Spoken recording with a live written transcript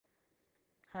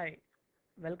Hi,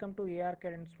 welcome to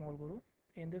ARCAD and Small Guru.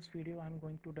 In this video, I'm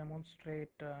going to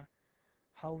demonstrate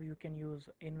how you can use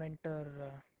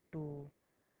Inventor to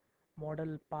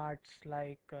model parts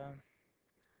like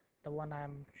the one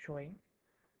I'm showing.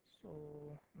 So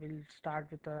we'll start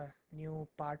with a new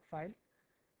part file.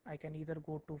 I can either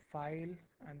go to File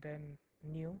and then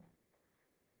New,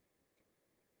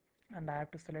 and I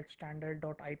have to select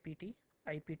standard.ipt.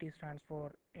 IPT stands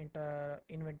for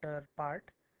Inventor part,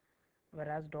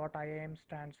 whereas .iam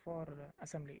stands for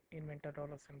assembly,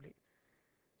 inventor.assembly.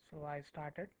 So I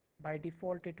started. By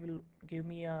default it will give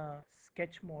me a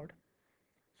sketch mode.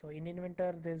 So in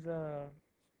Inventor there's a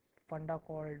funda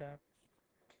called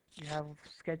you have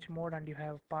sketch mode and you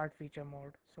have part feature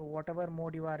mode. So whatever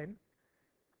mode you are in,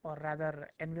 or rather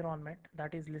environment,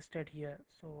 that is listed here.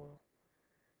 So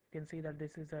you can see that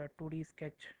this is a 2D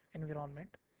sketch environment.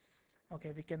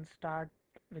 Okay, we can start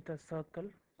with a circle.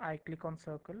 I click on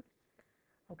circle.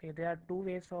 Okay, there are two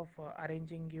ways of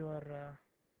arranging your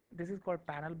this is called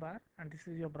panel bar and this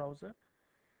is your browser.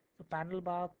 So panel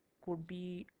bar could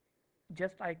be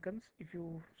just icons. If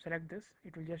you select this,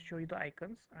 it will just show you the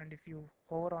icons, and if you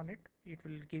hover on it, it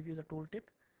will give you the tooltip.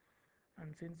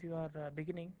 And since you are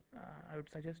beginning, I would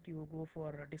suggest you go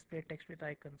for display text with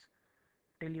icons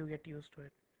till you get used to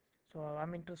it. So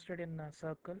I'm interested in a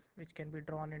circle which can be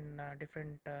drawn in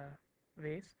different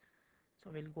ways. So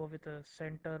we'll go with a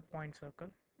center point circle.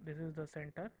 This is the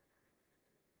center.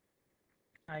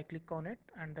 I click on it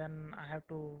and then I have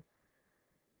to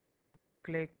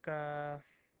click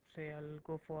say I'll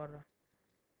go for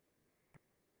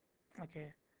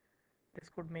okay, this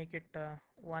could make it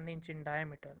 1 inch in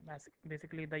diameter.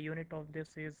 Basically the unit of this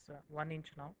is 1 inch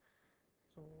now,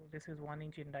 so this is 1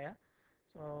 inch in dia.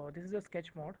 So this is a sketch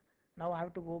mode. Now I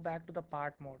have to go back to the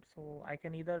part mode, so I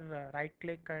can either right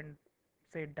click and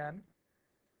say done,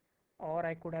 or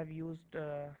I could have used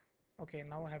okay,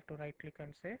 now I have to right click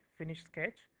and say finish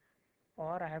sketch,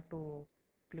 or I have to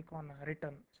click on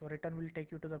return. So return will take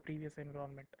you to the previous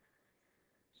environment.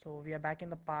 So we are back in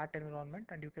the part environment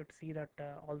and you could see that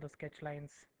all the sketch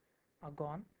lines are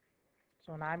gone.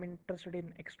 So now I'm interested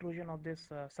in extrusion of this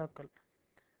circle,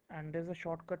 and there's a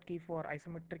shortcut key for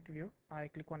isometric view. I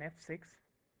click on F6,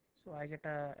 so I get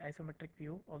a isometric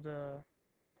view of the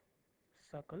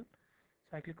circle.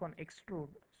 So I click on extrude.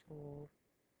 So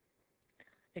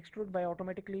extrude by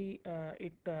automatically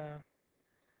it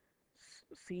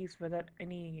sees whether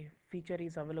any feature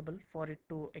is available for it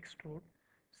to extrude.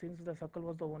 Since the circle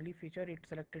was the only feature, it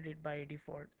selected it by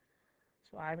default.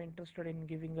 So I'm interested in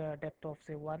giving a depth of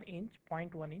say 1 inch,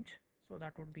 0.1 inch. So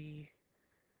that would be,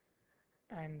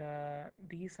 and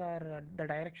these are the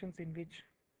directions in which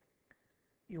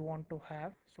you want to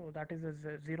have. So that is a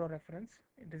zero reference.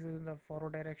 This is in the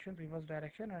forward direction, reverse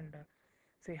direction, and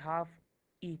say half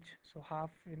each. So half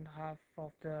in half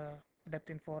of the depth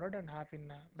in forward and half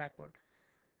in backward.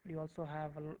 You also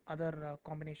have other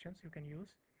combinations you can use,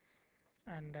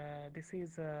 and this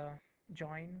is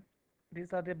join.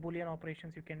 These are the boolean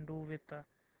operations you can do with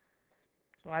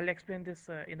so I'll explain this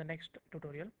in the next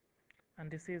tutorial.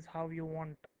 And this is how you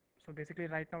want. So basically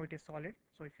right now it is solid,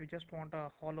 so if you just want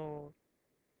a hollow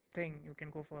thing, you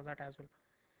can go for that as well.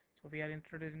 So we are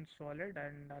interested in solid,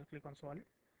 and I'll click on solid,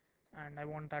 and I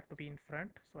want that to be in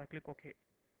front, so I click OK.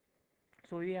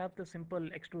 So we have the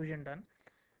simple extrusion done.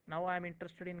 Now I'm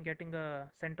interested in getting a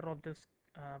center of this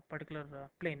particular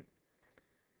plane.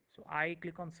 So I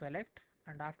click on select,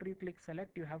 and after you click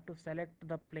select, you have to select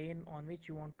the plane on which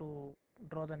you want to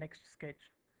draw the next sketch.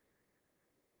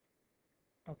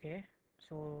 Okay,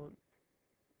 so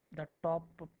the top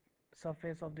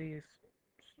surface of the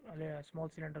small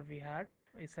cylinder we had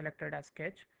is selected as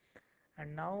sketch,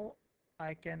 and now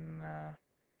I can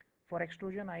for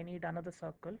extrusion I need another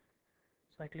circle.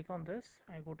 So I click on this,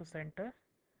 I go to center,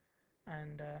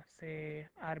 and say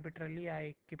arbitrarily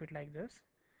I keep it like this.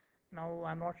 Now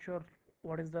I'm not sure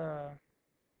what is the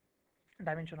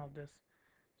dimension of this.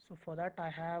 So for that I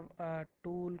have a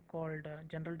tool called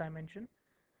general dimension.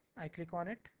 I click on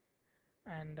it,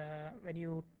 and when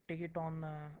you take it on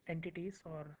entities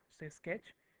or say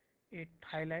sketch, it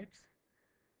highlights,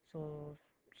 so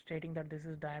stating that this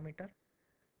is diameter.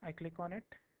 I click on it,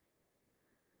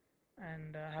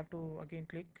 and I have to again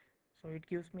click, so it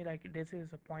gives me like this is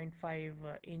a zero point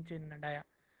 0.5 inch in dia.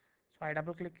 So I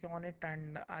double click on it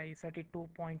and I set it to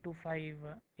 0.25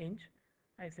 inch.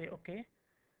 I say okay,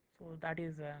 so that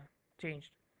is changed.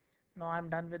 Now I'm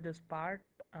done with this part,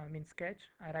 I mean sketch.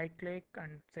 I right click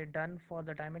and say done for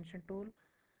the dimension tool,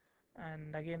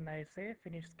 and again I say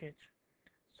finish sketch.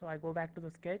 So I go back to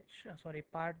the sketch, sorry,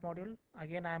 part module.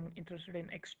 Again I'm interested in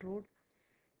extrude.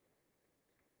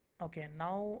 Okay,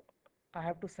 now I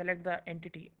have to select the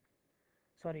entity,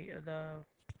 sorry, the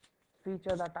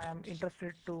feature that I am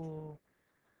interested to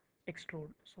extrude.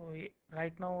 So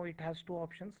right now it has two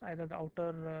options, either the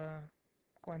outer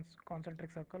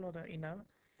concentric circle or the inner.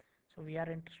 So we are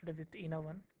interested with inner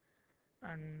one,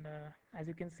 and as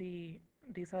you can see,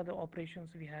 these are the operations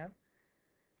we have.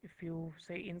 If you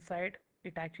say inside,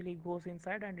 it actually goes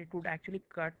inside and it would actually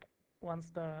cut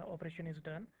once the operation is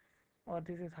done, or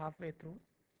this is halfway through,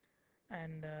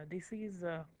 and this is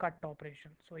a cut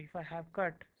operation. So if I have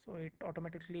cut, so it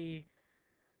automatically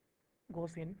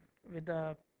goes in with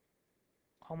the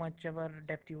how much ever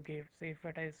depth you gave. Say if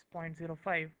it is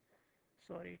 0.05,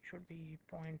 sorry, it should be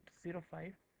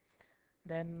 0.05,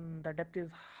 then the depth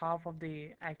is half of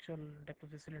the actual depth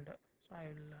of the cylinder. So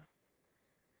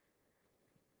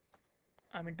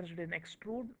I'm interested in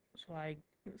extrude, so I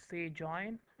say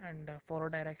join and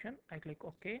forward direction. I click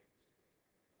OK.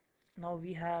 Now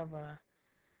we have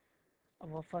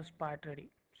our first part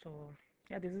ready. So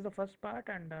yeah, this is the first part,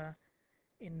 and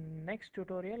in next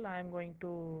tutorial I am going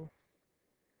to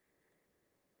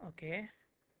okay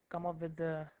come up with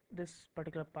this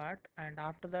particular part, and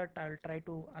after that I'll try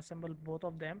to assemble both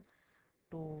of them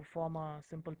to form a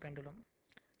simple pendulum.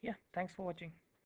 Yeah, thanks for watching.